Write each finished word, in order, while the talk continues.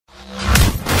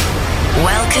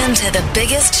Welcome to the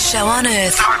biggest show on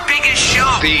earth. Our biggest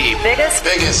show. The biggest.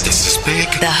 This is big.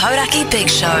 The Hodaki Big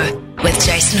Show with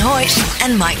Jason Hoyt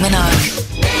and Mike Minogue.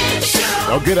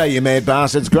 Well, good day, you mad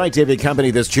bastards. Great to have your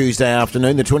company this Tuesday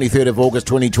afternoon, the 23rd of August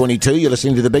 2022. You're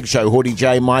listening to The Big Show, Horty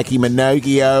J, Mikey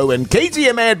Minogio, and Keezy,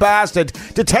 you mad bastard,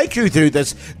 to take you through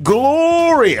this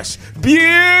glorious,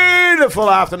 beautiful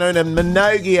afternoon. And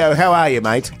Minogio, how are you,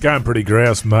 mate? Going pretty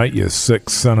grouse, mate, you sick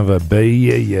son of a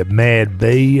bee, you mad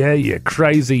bee, you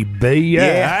crazy bee,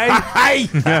 Yeah. hey?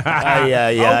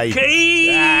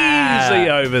 Keezy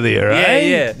over there,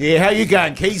 eh? Yeah, how you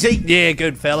going, Keezy? Yeah,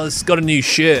 good fellas. Got a new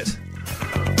shirt.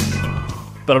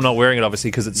 But I'm not wearing it, obviously,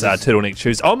 because it's turtleneck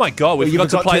shoes. Oh, my God, we forgot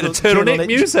to play the turtleneck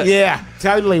music. Yeah,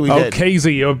 totally we did.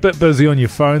 Keezy, you're a bit busy on your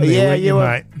phone there, Yeah, weren't you you, were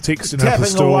mate? Texting up a tapping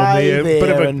storm away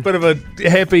there Bit of a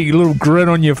happy little grin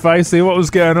on your face there. What was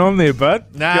going on there, bud?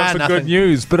 Nah, got some nothing. good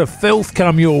news. Bit of filth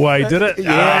come your way, did it?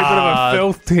 Yeah. Bit of a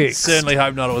filth text. Certainly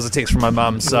hope not. It was a text from my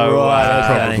mum, so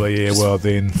Probably, yeah, well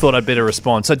then. thought I'd better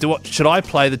respond. So should I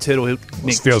play the turtleneck?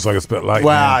 This feels like it's a bit late.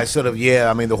 Well, now. I sort of,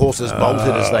 I mean, the horse is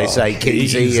bolted, as they say,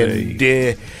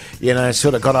 Keezy, and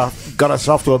sort of got us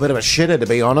off to a bit of a shitter, to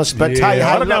be honest. But Yeah, hey,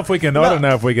 I don't know if we can. I don't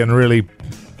know if we can really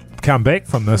come back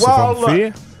from this. Well, if I'm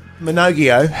fair.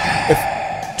 Minogio,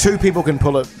 if two people can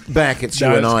pull it back, it's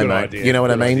No, you and it's a I, good mate. idea. You know what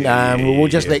I Good mean? idea. We'll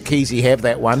just let Keezy have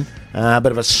that one. A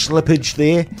bit of a slippage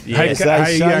there. Hey, as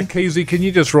they say. Keezy, can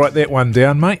you just write that one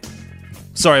down, mate?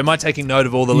 Sorry, am I taking note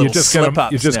of all the You're little just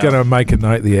slip-ups You're just now? going to make a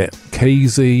note there.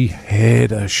 Keezy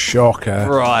had a shocker.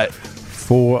 Right.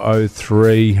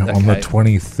 4:03 on the Okay.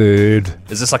 23rd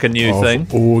Is this like a new of thing?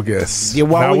 August. Yeah,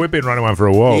 well, no, we've been running one for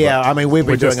a while. Yeah, but I mean, we've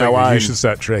been we just doing think our that own. You should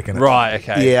start tracking it. Right,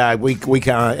 okay. Yeah, we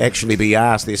can't actually be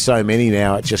asked. There's so many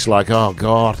now. It's just like, oh,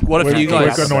 God. What if you We've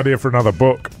guys... got an idea for another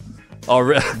book.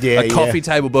 Yeah, a coffee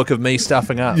table book of me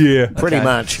stuffing up. Yeah. Pretty Okay.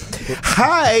 much.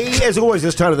 Hey, as always,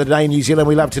 this time of the day in New Zealand,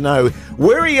 we love to know,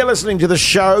 where are you listening to the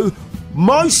show?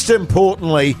 Most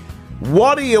importantly,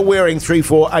 what are you wearing?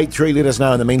 3483. Let us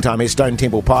know. In the meantime, here's Stone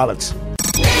Temple Pilots.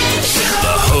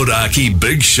 The Hodaki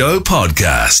Big Show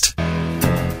podcast.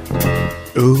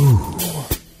 Ooh,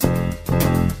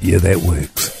 Yeah, that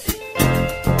works.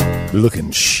 looking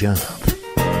sharp.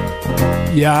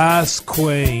 Yes,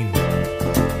 Queen.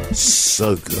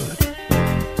 So good.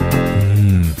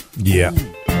 Yeah,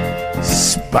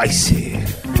 Spicy.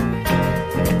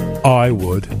 I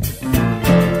would.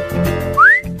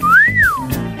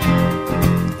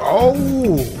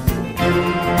 Oh.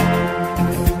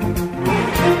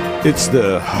 It's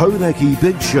the Hodaki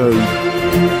Big Show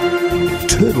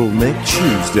Turtleneck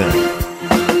Tuesday.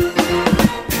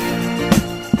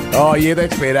 Oh, yeah,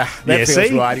 that's better. That Yeah, feels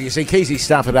see? right. You see, Keezy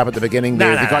stuffed it up at the beginning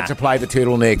there. Nah, We got nah. to play the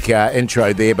turtleneck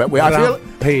intro there, but I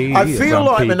feel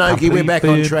like, Minogue, we're back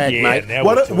on track, Yeah, mate. now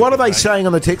What we're are talking, they mate. saying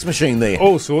on the text machine there?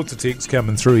 All sorts of texts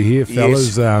coming through here,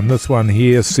 fellas. Yes. This one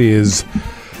here says,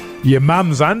 your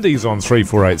mum's undies on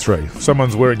 3483.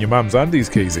 Someone's wearing your mum's undies,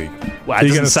 Keezy. Well, Are it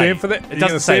you going doesn't to say- stand for that? it Are you doesn't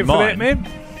gonna say stand for that, mine. man?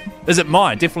 Is it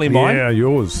mine? Definitely mine? Yeah,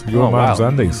 yours. Your Oh, mum's wow.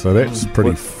 undies, so that's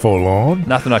pretty full on.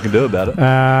 Nothing I can do about it.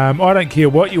 I don't care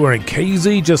what you're wearing,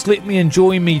 Keezy. Just let me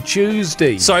enjoy me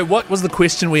Tuesday. So what was the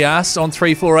question we asked on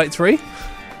 3483?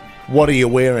 What are you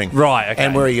wearing? Right, okay.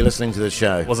 And where are you listening to the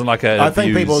show? Wasn't like a I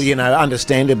think views- people,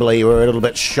 understandably were a little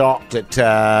bit shocked at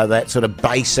that sort of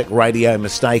basic radio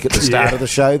mistake at the start of the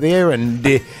show there, and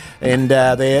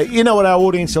they're, you know what our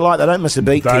audience are like, they don't miss a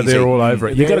beat. They're Keezy. all over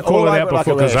it. You've got to They're call all it out over like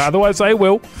before, a because rash. otherwise they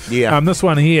will. Yeah. This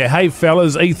one here. Hey,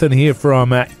 fellas. Ethan here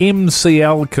from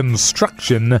MCL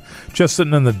Construction. Just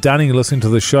sitting in the dunny listening to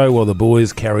the show while the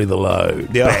boys carry the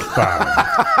load. Yeah.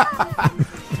 Backbone.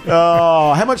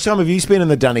 Oh, how much time have you spent in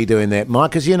the dunny doing that,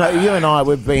 Mike? Because, you and I,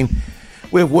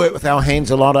 we've worked with our hands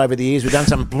a lot over the years. We've done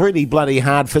some pretty bloody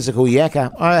hard physical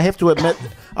yakka. I have to admit,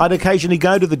 I'd occasionally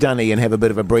go to the dunny and have a bit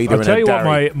of a breather. I'll tell you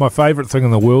what my favourite thing in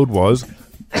the world was,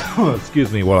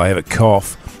 excuse me while I have a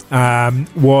cough,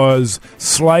 was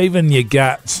slaving your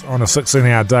guts on a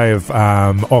 16-hour day of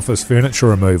office furniture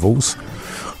removals.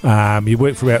 You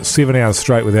worked for about 7 hours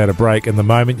straight without a break, and the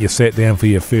moment you sat down for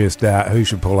your first dart, who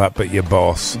should pull up but your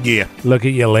boss? Yeah. Look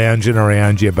at you lounging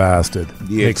around, you bastard.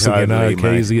 Yeah, Next thing you know,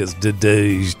 totally, mate. Keezy, it's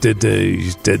da-doosh.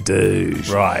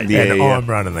 Right. Yeah, and yeah. I'm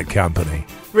running the company.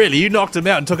 Really? You knocked him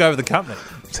out and took over the company?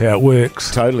 That's how it works.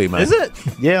 Totally, mate. Is it?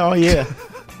 Yeah, oh yeah.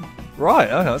 Right.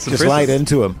 Oh, that's Just impressive. laid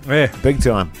into him. Yeah. Big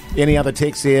time. Any other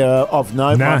texts there of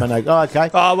no? Nah. Oh, okay.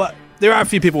 Oh, well, there are a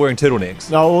few people wearing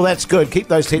turtlenecks. Oh, well, that's good. Keep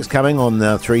those texts coming on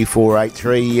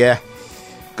 3483.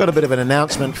 Got a bit of an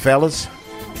announcement, fellas.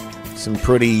 Some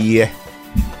pretty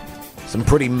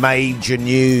major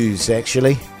news,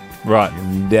 actually. Right.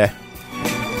 And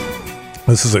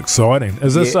This is exciting.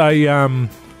 Is this a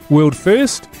World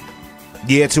first?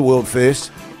 Yeah, it's a world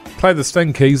first. Play the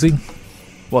Sting, Keezy.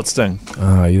 What Sting?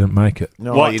 Oh, you didn't make it.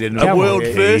 No, What? you didn't. A world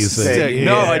Yeah, first easy. Sting?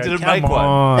 No, I didn't make one.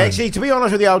 on. Actually, to be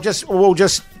honest with you, I'll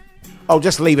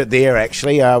just leave it there.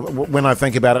 Actually, when I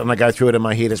think about it and I go through it in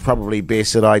my head, it's probably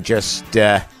best that I just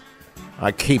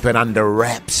I keep it under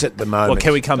wraps at the moment. Well,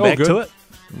 can we come Oh, back good. to it?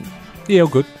 Yeah, all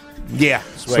good. Yeah,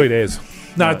 Sweet as.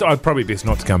 No, I'd probably best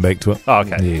not to come back to it. Oh,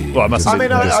 okay. Yeah, Well, I must just-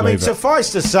 have I mean, leave it.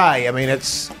 suffice to say, I mean,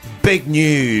 it's big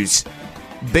news,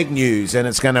 and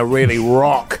it's going to really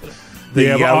rock the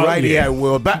Yeah, but radio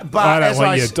world. But I don't as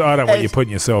want you. I don't want you as-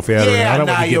 putting yourself out. Yeah, I don't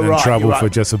no, want you you're getting in right, trouble you're for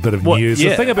right. just a bit of Well, news. yeah,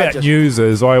 The thing I about just- news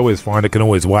is, I always find it can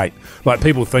always wait. Like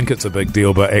people think it's a big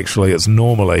deal, but actually, it's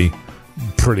normally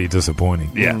pretty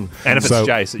disappointing. Yeah. And if it's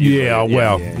Jace,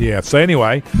 Yeah. So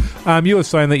anyway, you were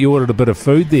saying that you ordered a bit of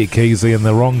food there, Keezy, and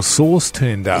the wrong sauce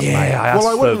turned up. mate. Well,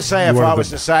 I wouldn't say if you I wanted was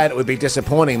to- to say it, it would be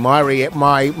disappointing. My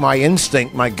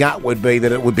instinct, my gut would be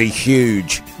that it would be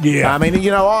huge. Yeah. I mean, you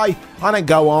know, I don't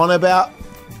go on about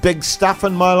big stuff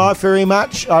in my life very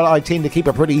much. I tend to keep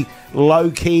a pretty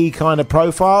low-key kind of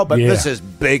profile, but Yeah. this is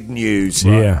big news.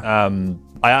 Yeah.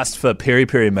 I asked for peri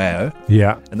peri mayo,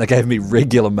 Yeah. and they gave me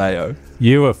regular mayo.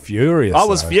 You were furious. I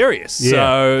was though. furious. Yeah.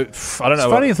 So I don't know.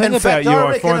 Funny thing In about fact, you, I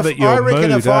reckon find if- that your I reckon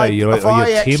mood, if I, your if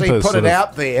I actually temper put sort it of-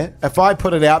 out there, if I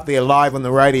put it out there live on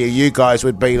the radio, you guys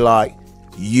would be like,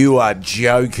 "You are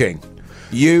joking.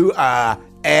 You are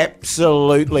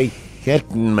absolutely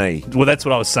kidding me." Well, that's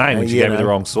what I was saying when you You gave me the know.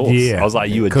 wrong sauce. Yeah, I was like,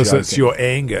 you were because joking. it's your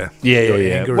anger. Yeah, your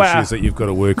yeah. anger Wow. issues that you've got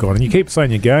to work on, and you keep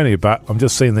saying you're going to, but I'm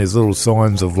just seeing these little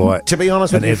signs of like. To be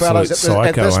honest an with you, fellas, absolute at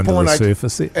psycho this under point, the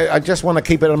surface. There. I just want to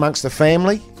keep it amongst the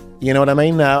family. You know what I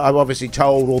mean? I've obviously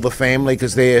told all the family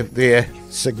because they're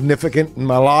significant in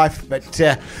my life, but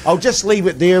I'll just leave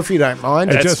it there if you don't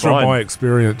mind. That's Just fine. from my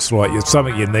experience, like it's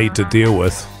something you need to deal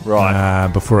with, Right.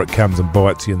 before it comes and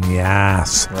bites you in the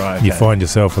ass. Right, You okay. find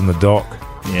yourself in the dock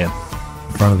Yeah.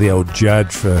 in front of the old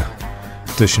judge for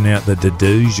dishing out the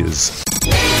deduges.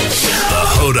 The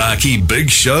Hodaki Big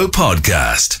Show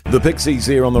Podcast. The Pixies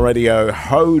here on the radio,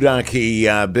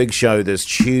 Hodaki Big Show this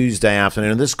Tuesday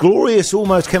afternoon. This glorious,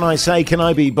 almost, can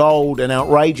I be bold and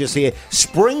outrageous here,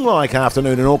 spring-like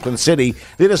afternoon in Auckland City.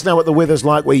 Let us know what the weather's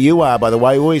like where you are, by the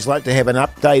way. We always like to have an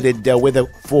updated weather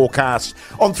forecast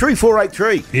on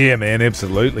 3483. Yeah, man,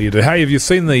 absolutely. You do. Hey, have you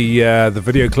seen the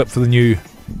video clip for the new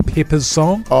Peppers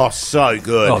song? Oh, so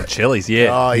good. Oh, chilies, yeah.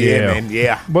 Oh, yeah, man,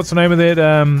 yeah. What's the name of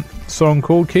that song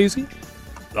called, Keezy?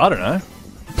 I don't know.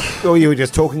 Well, you were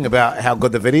just talking about how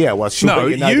good the video was. Sure, No,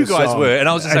 know you the guys song. were. And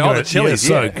I was just saying, oh, the chilies,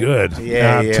 yeah, yeah. so good.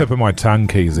 Yeah, yeah. Tip of my tongue,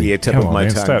 Keezy. Yeah, tip Come of on, my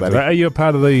man, tongue, start buddy. Are you a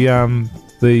part of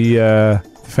the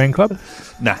fan club?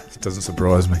 Nah. Doesn't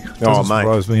surprise me. Oh, Doesn't mate.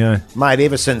 surprise me, eh? Mate,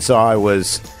 ever since I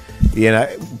was,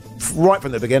 right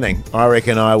from the beginning, I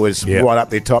reckon I was Yeah. right up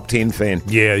there top 10 fan.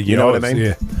 Yeah, You know what I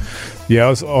mean? Yeah,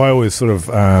 I always sort of,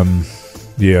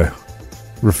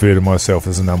 refer to myself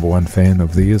as a number one fan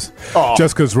of theirs. Oh.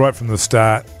 Just because right from the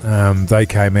start, they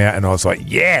came out and I was like,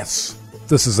 yes,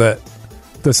 this is it.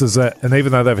 This is it. And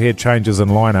even though they've had changes in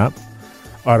lineup,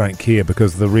 I don't care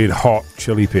because the red hot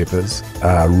chili peppers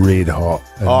are red hot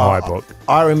in my book.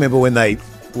 I remember when they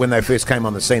first came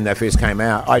on the scene, they first came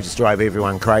out, I just drove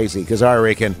everyone crazy because I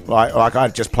reckon, like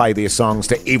I'd just play their songs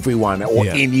to everyone or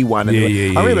Yeah. anyone.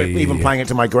 Yeah, I remember yeah, even yeah. playing it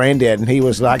to my granddad, and he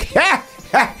was like, "Ha!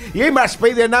 Ha, you must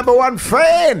be their number one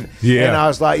fan." Yeah. And I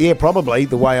was like, yeah, probably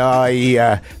the way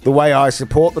I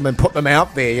support them and put them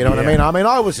out there. You know what I Yeah. mean? I mean,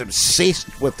 I was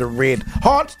obsessed with the red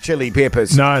hot chili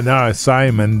peppers. No,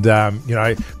 same. And,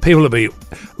 people will be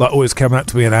like always coming up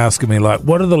to me and asking me, like,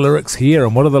 what are the lyrics here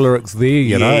and what are the lyrics there?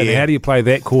 You know, and Yeah. how do you play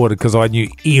that chord? Because I knew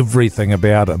everything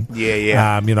about them.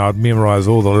 Yeah. I'd memorize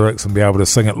all the lyrics and be able to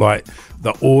sing it like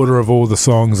the order of all the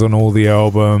songs on all the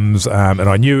albums. And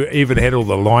I even had all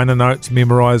the liner notes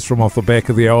memorized from off the back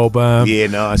of the album. Yeah,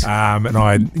 nice. And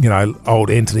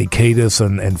old Anthony Kiedis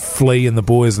and Flea and the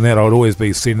boys and that, I'd always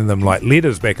be sending them like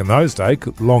letters back in those days,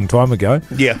 a long time ago.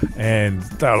 Yeah. And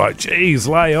they were like, geez,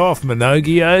 lay off,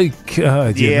 Minogio.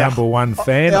 God, you're Yeah. number one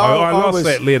fan. I I lost was-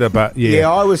 that letter, but Yeah,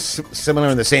 I was similar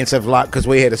in the sense of like because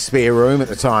we had a spare room at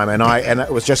the time, and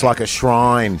it was just like a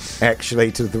shrine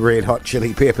actually to the Red Hot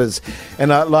Chili Peppers, and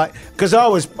because I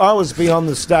was beyond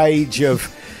the stage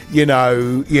of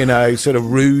sort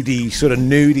of Rudy, sort of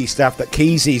nudie stuff that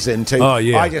Keezy's into. Oh,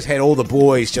 yeah. I just had all the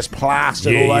boys just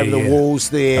plastered all over the walls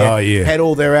there. Oh, yeah. Had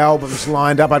all their albums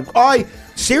lined up. I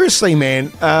seriously,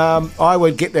 man, I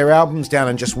would get their albums down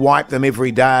and just wipe them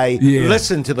every day. Yeah.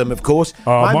 Listen to them, of course.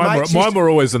 Oh, mine were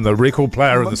always in the record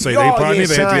player and the CD player. I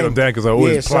never had to get them down because I was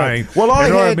always playing. Well,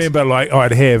 I remember,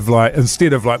 I'd have,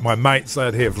 instead of, my mates,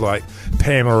 I'd have,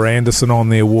 Pamela Anderson on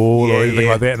their wall or anything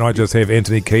like that, and I'd just have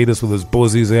Anthony Kiedis with his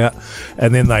buzzies out.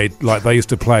 And then they used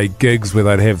to play gigs where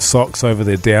they'd have socks over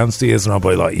their downstairs, and I'd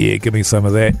be like, yeah, give me some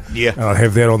of that. Yeah. And I'd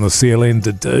have that on the ceiling,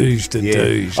 da-douche.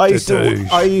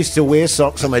 I used to wear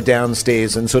socks on my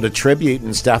downstairs and sort of tribute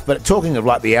and stuff, but talking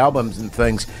of the albums and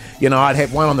things, I'd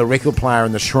have one on the record player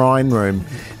in the shrine room,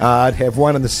 I'd have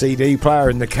one on the CD player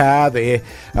in the car there,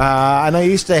 and I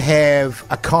used to have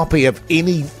a copy of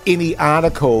any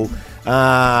article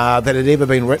that had ever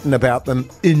been written about them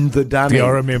in the dunny. Yeah, I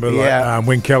remember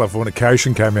when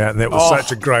Californication came out, and that was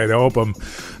such a great album.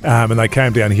 And they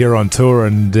came down here on tour,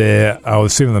 and I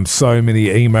was sending them so many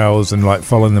emails and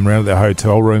following them around at their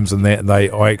hotel rooms and that. And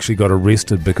I actually got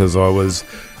arrested because I was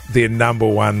their number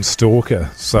one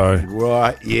stalker. So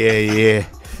right, yeah.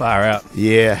 Far out.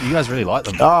 Yeah. You guys really like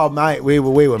them. Oh, mate, we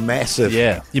were massive.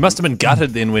 Yeah. You must have been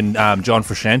gutted then when John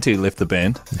Frusciante left the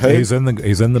band. Who? He's in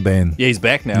the band. Yeah, he's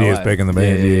back now. Yeah, he's back in the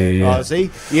band. Yeah. Oh, is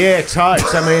he? Yeah,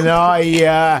 totes. I mean,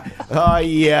 I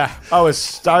was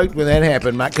stoked when that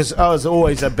happened, mate, because I was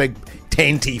always a big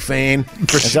Tanty fan.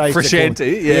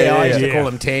 Frusciante? Yeah, I used to call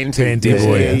him Tanty. Tanty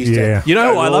boy. Yeah. You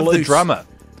know, I love the drummer.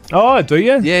 Oh, do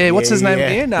you? Yeah, what's his name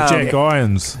again? Jack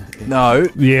Irons. No.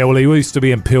 Yeah, well, he used to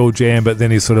be in Pearl Jam, but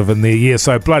then he's sort of in there. Yeah,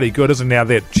 so bloody good, isn't now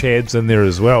that Chad's in there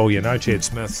as well, Chad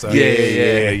Smith. So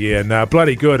yeah. No,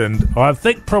 bloody good. And I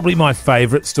think probably my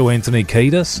favourite's still Anthony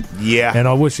Kiedis. Yeah. And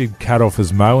I wish he'd cut off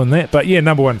his mo and that. But yeah,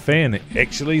 number one fan,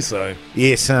 actually, so.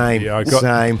 Yeah, same. Yeah,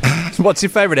 same. What's your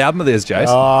favourite album of theirs,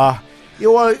 Jace? Yeah,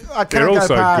 well, I can't go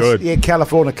past good.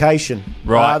 Californication.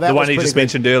 Right, the one you just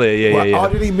mentioned earlier. Yeah.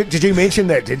 Oh, did you mention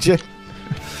that, did you?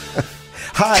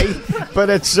 Hey,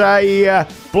 but it's a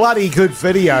bloody good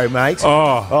video, mate.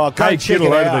 Go check get it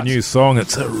over out. the new song.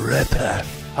 It's a ripper.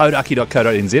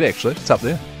 Hodaki.co.nz, actually. It's up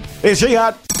there. Yeah, see ya.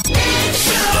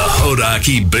 The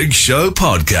Hodaki Big Show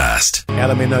Podcast.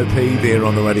 LMNOP there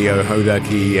on the radio.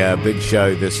 Hodaki Big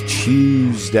Show this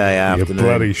Tuesday afternoon. You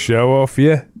bloody show off,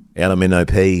 yeah.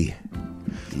 LMNOP.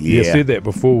 Yeah. You said that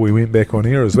before we went back on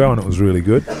air as well, and it was really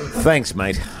good. Thanks,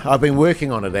 mate. I've been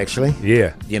working on it, actually.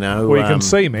 Yeah. Well, you can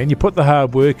see, man. You put the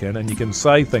hard work in, and you can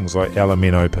say things like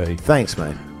LMNOP. Thanks,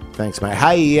 mate.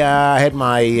 Hey, I had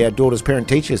my daughter's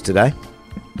parent-teachers today.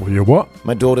 Well, you what?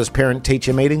 My daughter's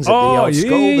parent-teacher meetings at the old school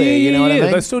there, you know what I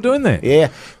mean? They're still doing that? Yeah.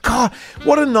 God,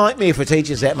 what a nightmare for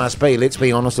teachers that must be, let's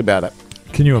be honest about it.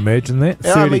 Can you imagine that?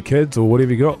 30 kids or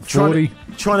whatever you got? 40?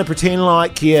 Trying to pretend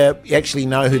like you actually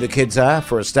know who the kids are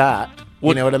for a start.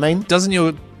 You know what I mean? Doesn't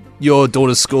your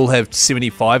daughter's school have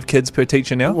 75 kids per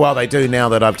teacher now? Well, they do now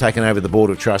that I've taken over the board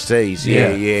of trustees.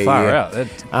 Yeah. Far out.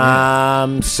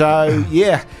 So,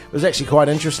 it was actually quite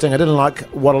interesting. I didn't like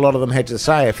what a lot of them had to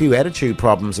say. A few attitude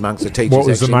problems amongst the teachers. What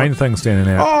was the main thing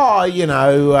standing out? Oh,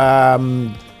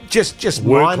 just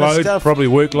minor workload, stuff. Probably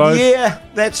workload. Yeah,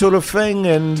 that sort of thing.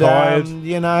 And, tired.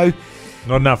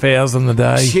 Not enough hours in the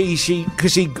day.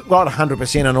 Because she got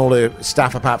 100% on all her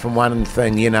stuff apart from one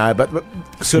thing, but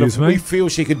sort of we feel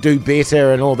she could do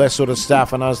better and all that sort of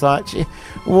stuff. And I was like,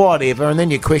 whatever. And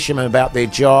then you question them about their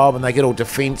job and they get all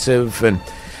defensive and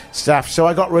stuff. So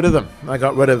I got rid of them. I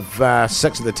got rid of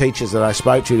 6 of the teachers that I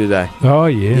spoke to today. Oh,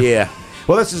 yeah. Yeah.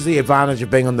 Well, this is the advantage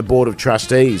of being on the board of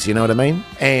trustees, you know what I mean?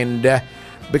 And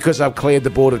because I've cleared the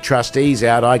board of trustees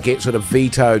out, I get sort of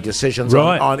veto decisions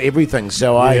on everything.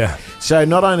 So so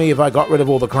not only have I got rid of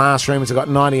all the classrooms, I got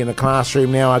 90 in the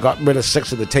classroom now. I got rid of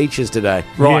 6 of the teachers today.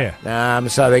 Right.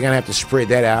 So they're going to have to spread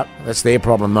that out. That's their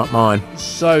problem, not mine.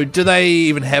 So do they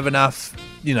even have enough,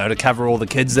 to cover all the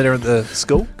kids that are at the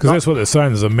school? Because that's what they're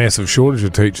saying. There's a massive shortage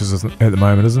of teachers at the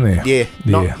moment, isn't there? Yeah.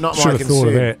 Not my concern. Thought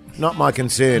of that. Not my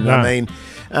concern. No.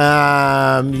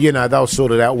 I mean, they'll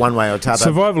sort it out one way or t'other.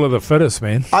 Survival of the fittest,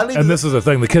 man. And this is the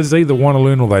thing: the kids either want to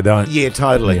learn or they don't. Yeah,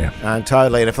 totally.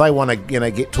 Totally. And if they want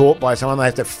to, get taught by someone, they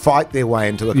have to fight their way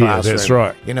into the classroom. Yeah, that's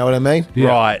right. You know what I mean? Yeah.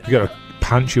 Right. You got to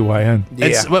punch your way in.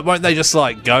 Yeah. Won't they just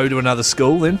go to another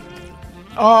school then?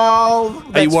 Oh,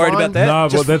 Are you worried about that? No,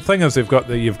 but the thing is, you've got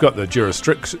the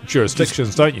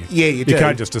jurisdictions, don't you? Yeah, you do. You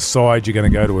can't just decide you're going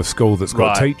to go to a school that's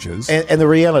got Right. teachers. And the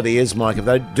reality is, Mike, if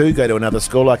they do go to another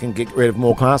school, I can get rid of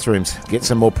more classrooms, get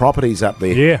some more properties up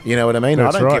there. Yeah. You know what I mean?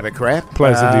 That's I don't right. give a crap.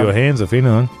 Plays into your hands, if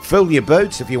anything. Fill your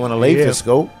boots if you want to leave Yeah. the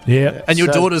school. Yeah. And your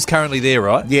So- daughter's currently there,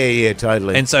 right? Yeah,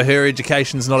 totally. And so her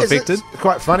education's not It's affected?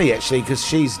 quite funny, actually, because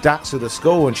she's ducks at the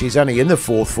school and she's only in the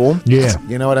 4th form. Yeah.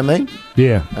 You know what I mean?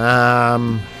 Yeah.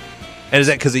 And is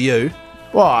that because of you?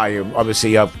 Well,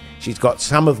 obviously, she's got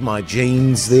some of my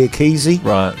genes there, Keezy.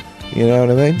 Right. You know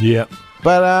what I mean? Yeah.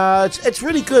 But it's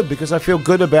really good because I feel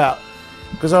good about...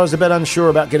 Because I was a bit unsure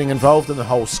about getting involved in the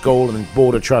whole school and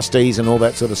board of trustees and all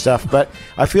that sort of stuff. But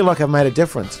I feel like I've made a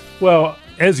difference. Well,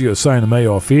 as you were saying to me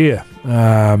off air,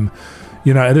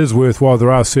 it is worthwhile.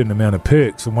 There are a certain amount of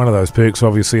perks, and one of those perks,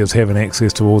 obviously, is having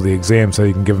access to all the exams so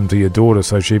you can give them to your daughter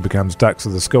so she becomes dux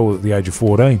of the school at the age of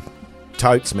 14.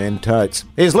 Totes, man, totes.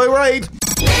 Here's Lou Reed.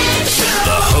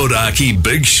 The Hodaki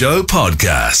Big Show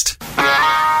Podcast.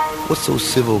 What's so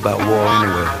civil about war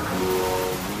anyway?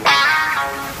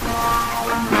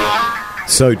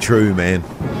 So true, man.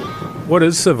 What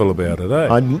is civil about it,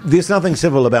 eh? There's nothing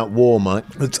civil about war, Mike.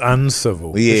 It's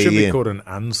uncivil. Yeah, it should yeah. be called an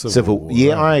uncivil Civil. war,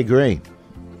 Yeah, eh? I agree.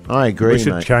 We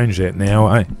should mate. change that now,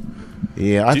 eh?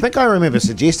 Yeah, I think I remember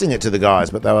suggesting it to the guys,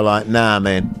 but they were like, nah,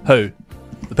 man. Who?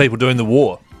 The people doing the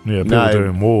war? Yeah, people No.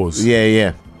 doing wars.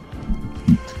 Yeah.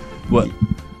 What?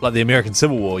 Like the American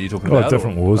Civil War you're talking Oh, about?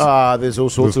 different or- wars. There's all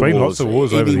sorts There's of been wars. lots of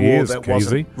wars Any over the war years, that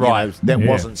wasn't, Keezy. Right. that Yeah.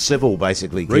 wasn't civil,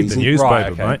 basically. Read the Keezy. newspaper,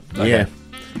 Right, okay. mate. Okay. Yeah.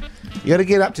 You got to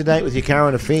get up to date with your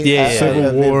current affairs. Yeah.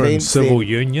 Civil war and events civil there.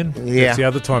 union. Yeah. That's the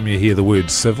other time you hear the word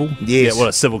civil. Yes. Yeah, what,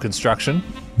 a civil construction?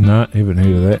 No, haven't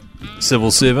heard of that. Civil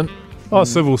servant? Oh,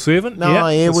 civil servant? No,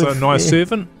 yeah, That's a we've- nice yeah.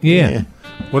 servant? Yeah. Yeah.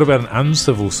 What about an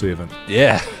uncivil servant?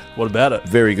 Yeah. What about it?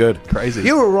 Very good. Crazy.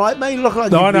 You were right, mate. You look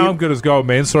like No, you'd no, be- I'm good as gold,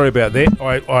 man. Sorry about that.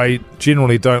 I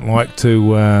generally don't like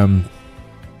to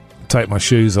take my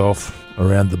shoes off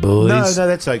around the boys. No,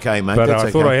 that's okay, mate. but that's I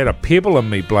thought I had a pebble in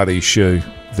me bloody shoe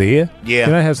there. Yeah.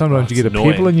 You know how sometimes you get a That's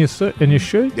annoying. pebble in your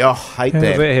shoe? Oh, hate How does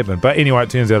that. that happen? But anyway, it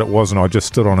turns out it wasn't. I just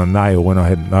stood on a nail when I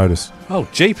hadn't noticed. Oh,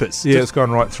 jeepers. Yeah, it's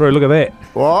gone right through. Look at that.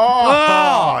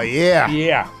 Oh, yeah.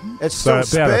 Yeah. It's So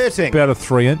still about spurting. a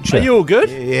 3-incher. Are you all good?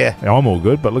 Yeah. Yeah, I'm all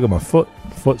good, but look at my foot.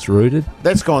 Foot's rooted.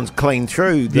 That's gone clean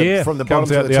through Yeah, from the bottom comes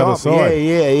to out the the top. other side.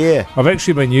 Yeah. I've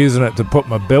actually been using it to put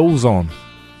my bills on.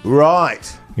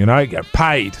 Right. You know, get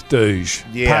paid douche.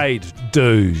 Yeah. Paid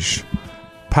douche.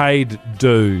 Paid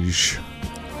douche.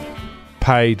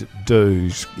 Paid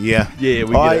douche. Yeah. Yeah,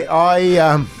 we get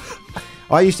it.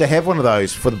 I used to have one of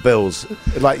those for the bills,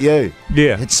 like you.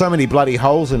 Yeah. Had so many bloody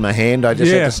holes in my hand, I just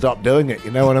had Yeah. to stop doing it.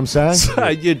 You know what I'm saying? So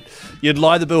you'd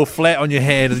lie the bill flat on your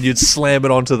hand and you'd slam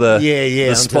it onto the Yeah. the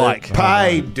onto spike.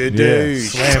 Paid to do.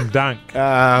 Slam dunk. To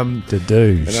And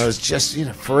douche. I was just,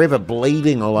 forever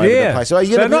bleeding all over the Yeah. place. So,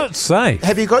 They're not safe.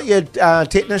 have you got your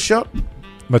tetanus shot?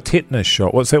 My tetanus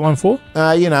shot. What's that one for?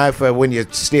 For when you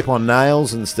step on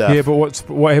nails and stuff. Yeah, but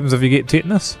what happens if you get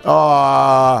tetanus?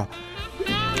 Oh,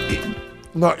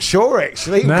 not sure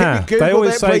actually. Nah, Can you Google they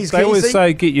always that, say please, they always Keezy?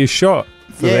 say get your shot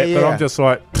for Yeah, that, but yeah. I'm just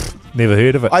like never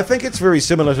heard of it. I think it's very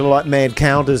similar to like mad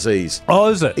cow disease. Oh,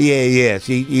 is it? Yeah.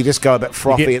 So you just go a bit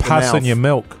frothy You get at the pus mouth. in your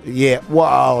milk. Yeah.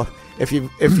 Well, if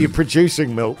you're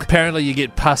producing milk. Apparently you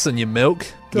get pus in your milk.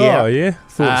 Yeah. Oh yeah,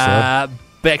 thought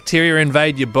Bacteria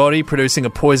invade your body, producing a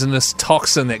poisonous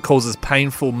toxin that causes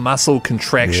painful muscle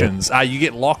contractions. You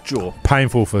get lockjaw. so.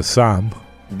 Painful for some.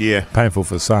 Yeah. Painful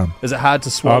for some. Is it hard to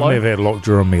swallow? I've never had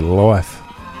lockjaw in my life.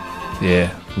 Yeah.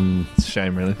 It's a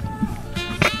shame, really.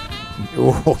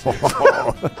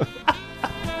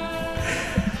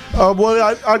 Oh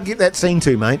well, I'd get that scene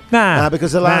too, mate. Nah,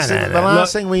 because the last Look,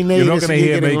 thing we need You're not is going to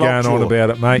hear me going on about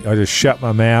it, mate. I just shut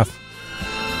my mouth.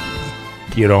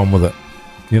 Get on with it.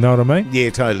 You know what I mean? Yeah,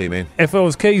 totally, man. If it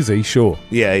was Keezy, sure.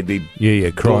 Yeah, he'd be.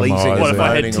 Yeah, cry my Bleeding. eyes What if I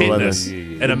out. had Moaning all over. tetanus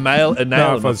and a nail No, in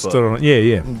if my I foot? stood on it.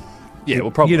 Yeah. Yeah,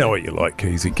 well, probably. You know what you like,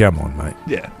 Keezy. Come on, mate.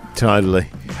 Yeah. Totally.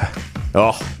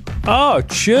 Oh, Oh,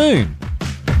 tune.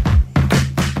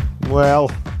 well.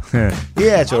 Yeah.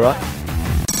 Yeah, it's all right.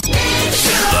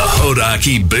 The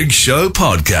Hodaki Big Show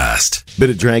Podcast. Bit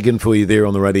of dragon for you there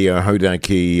on the radio,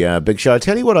 Hodaki Big Show. I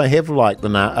tell you what I have liked the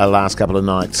last couple of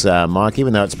nights, Mike,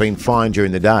 even though it's been fine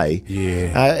during the day.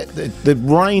 Yeah. The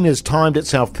rain has timed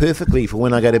itself perfectly for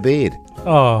when I go to bed.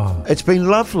 Oh, It's been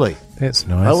lovely. that's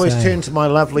nice. I always eh? turn to my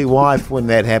lovely wife when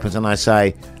that happens and I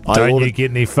say, Don't you get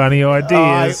any funny I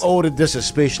ideas? ordered this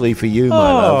especially for you, my Oh.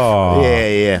 love.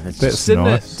 Yeah. It's That's Didn't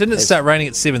nice. it start raining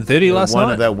at 7:30 last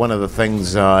night? one of the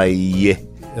things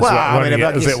Is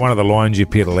that one of the lines you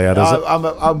peddle out, is it?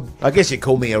 I guess you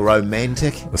call me a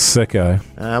romantic. A sicko.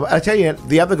 I tell you,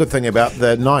 the other good thing about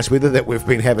the nice weather that we've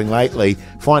been having lately,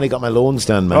 finally got my lawns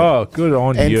done, mate. Oh, good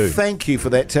on and you. And thank you for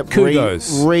that tip.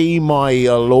 Kudos. My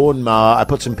lawnmower, I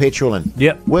put some petrol in.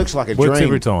 Yep. Works like a dream. Works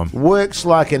every time. Works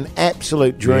like an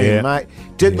absolute dream, mate.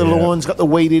 Did the lawns, got the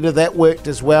weed eater, that worked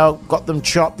as well. Got them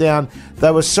chopped down.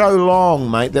 They were so long,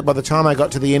 mate, that by the time I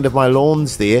got to the end of my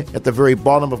lawns there, at the very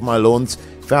bottom of my lawns,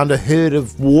 found a herd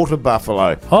of water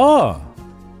buffalo. Oh.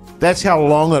 That's how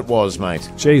long it was, mate.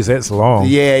 Jeez, that's long.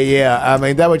 Yeah. I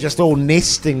mean, they were just all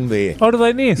nesting there. Oh, do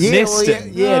they nest? Yeah,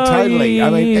 Nesting. Totally. Yeah, I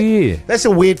mean, yeah. that's a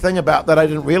weird thing about that I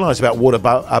didn't realise about water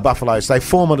buffaloes. They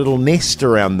form a little nest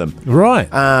around them. Right.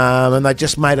 And they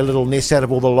just made a little nest out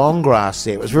of all the long grass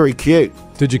there. It was very cute.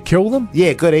 Did you kill them?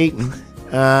 Yeah, good eating.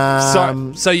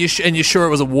 So you're sure it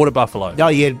was a water buffalo? Oh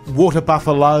yeah, water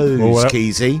buffaloes,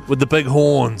 Keezy. With the big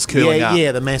horns curling up.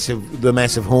 Yeah, the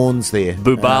massive horns there.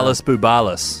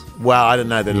 Bubalus. Well, I don't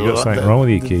know You got something wrong with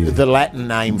you, Keezy. The Latin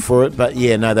name for it, but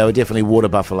yeah, no, they were definitely water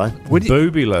buffalo.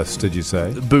 Boobulus, did you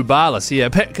say? Bubalus, yeah.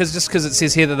 Because it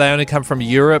says here that they only come from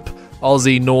Europe,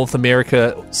 Aussie, North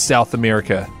America, South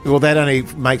America. Well, that only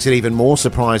makes it even more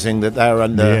surprising that they were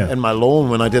in my lawn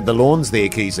when I did the lawns there,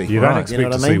 Keezy. You don't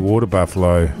expect to see water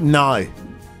buffalo. No.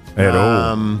 At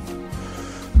all.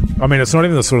 I mean, it's not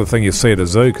even the sort of thing you see at a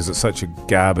zoo because it's such a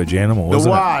garbage animal,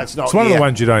 isn't it? It's not. It's one of the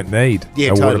ones you don't need,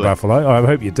 water buffalo. I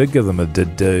hope you did give them a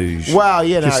didouge. Well,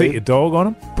 Did you set your dog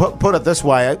on them? Put it this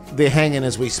way, they're hanging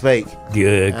as we speak.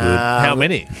 Yeah, good. How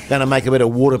many? Going to make a bit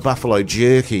of water buffalo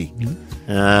jerky.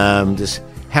 Just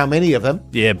how many of them?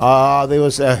 Yeah. There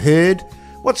was a herd.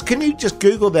 Can you just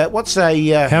Google that? What's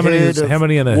a how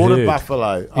many in a water herd?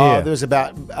 buffalo? Yeah. There was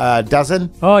about a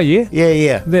dozen. Oh, yeah?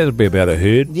 Yeah. That would be about a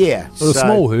herd. Yeah. Well, a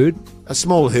small herd. A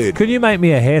small herd. Could you make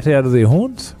me a hat out of their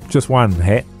horns? Just one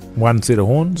hat, one set of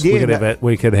horns. Yeah, we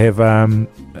could have a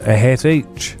hat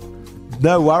each.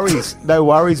 No worries,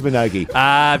 Minogi.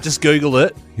 Just Google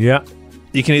it. Yeah.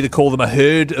 You can either call them a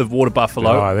herd of water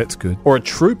buffalo. Oh, that's good. Or a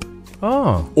troop.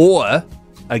 Oh. Or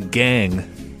a gang.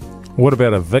 What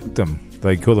about a victim?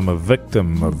 They call them a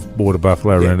victim of water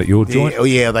buffalo around at your joint.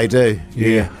 Yeah, they do.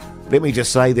 Yeah. Let me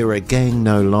just say they're a gang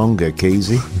no longer,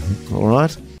 Keezy. All right.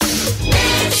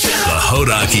 The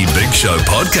Hodaki Big Show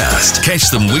podcast. Catch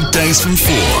them weekdays from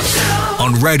 4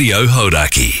 on Radio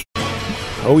Hodaki.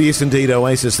 Oh, yes, indeed.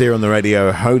 Oasis there on the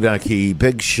Radio Hodaki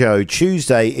Big Show.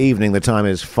 Tuesday evening, the time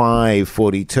is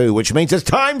 5:42, which means it's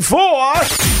time for...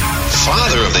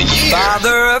 Father of the Year.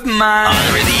 Father of mine.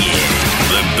 Father of the Year.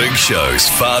 The Big Show's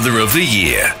Father of the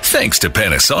Year. Thanks to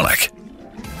Panasonic.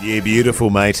 Yeah, beautiful,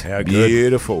 mate. How good.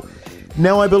 Beautiful.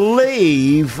 Now, I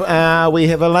believe we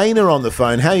have Elena on the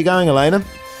phone. How are you going, Elena?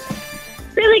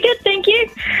 Really good, thank you.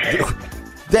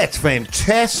 That's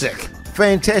fantastic.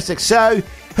 Fantastic. So,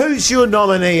 who's your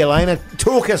nominee, Elena?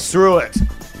 Talk us through it.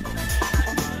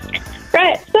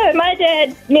 Right, so my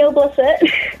dad, Neil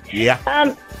Blissett, Yeah.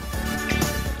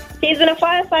 he's been a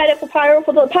firefighter for Pyro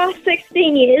for the past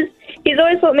 16 years. He's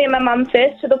always put me and my mum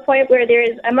first, to the point where there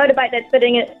is a motorbike that's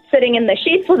sitting in the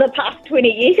shed for the past 20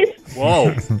 years.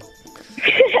 Whoa.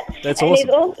 That's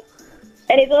awesome.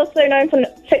 And he's also known for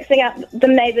fixing up the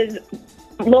neighbours'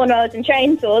 lawnmowers and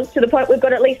chainsaws, to the point we've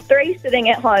got at least 3 sitting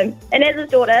at home. And as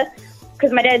his daughter,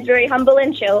 because my dad's very humble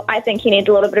and chill, I think he needs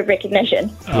a little bit of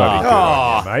recognition. Bloody good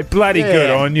on you, mate. Bloody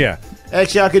good on you.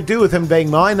 Actually, I could do with him being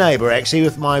my neighbour, actually,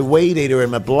 with my weed eater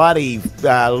and my bloody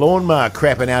lawnmower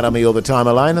crapping out on me all the time,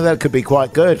 Elena. That could be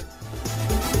quite good.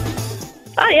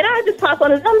 Oh, I'll just pass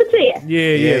on his number to you.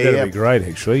 Yeah, that'd be great,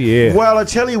 actually, yeah. Well, I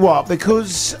tell you what,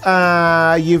 because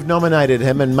you've nominated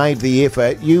him and made the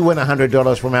effort, you win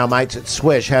 $100 from our mates at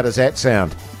Swish. How does that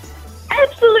sound?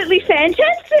 Absolutely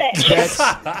fantastic.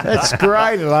 That's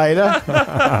great, Elena.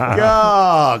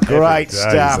 Oh, great days,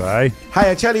 stuff. eh?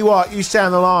 Hey, I tell you what, you stay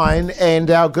on the line and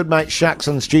our good mate Shucks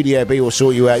on Studio B will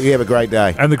sort you out. You have a great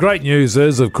day. And the great news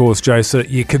is, of course, Jason,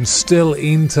 you can still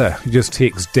enter. You just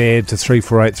text DAD to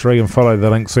 3483 and follow the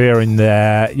links there, and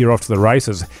you're off to the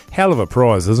races. Hell of a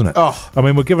prize, isn't it? Oh. I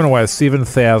mean, we're giving away a $7,000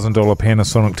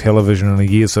 Panasonic television and a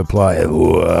year's supply of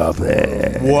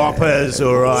Whoppers,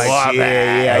 all right.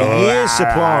 Yeah. Year's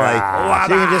supply.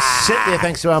 So you can just sit there,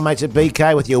 thanks to our mates at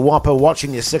BK, with your Whopper,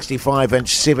 watching your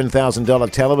 65-inch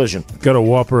 $7,000 television. Got a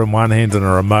Whopper in one hand and a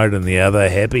remote in the other.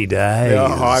 Happy days. Oh,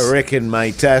 I reckon,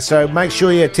 mate. So make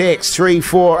sure you text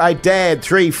 348-DAD,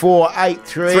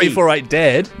 3483. 348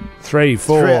 Dad.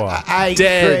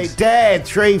 348 Dad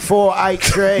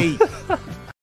 3483.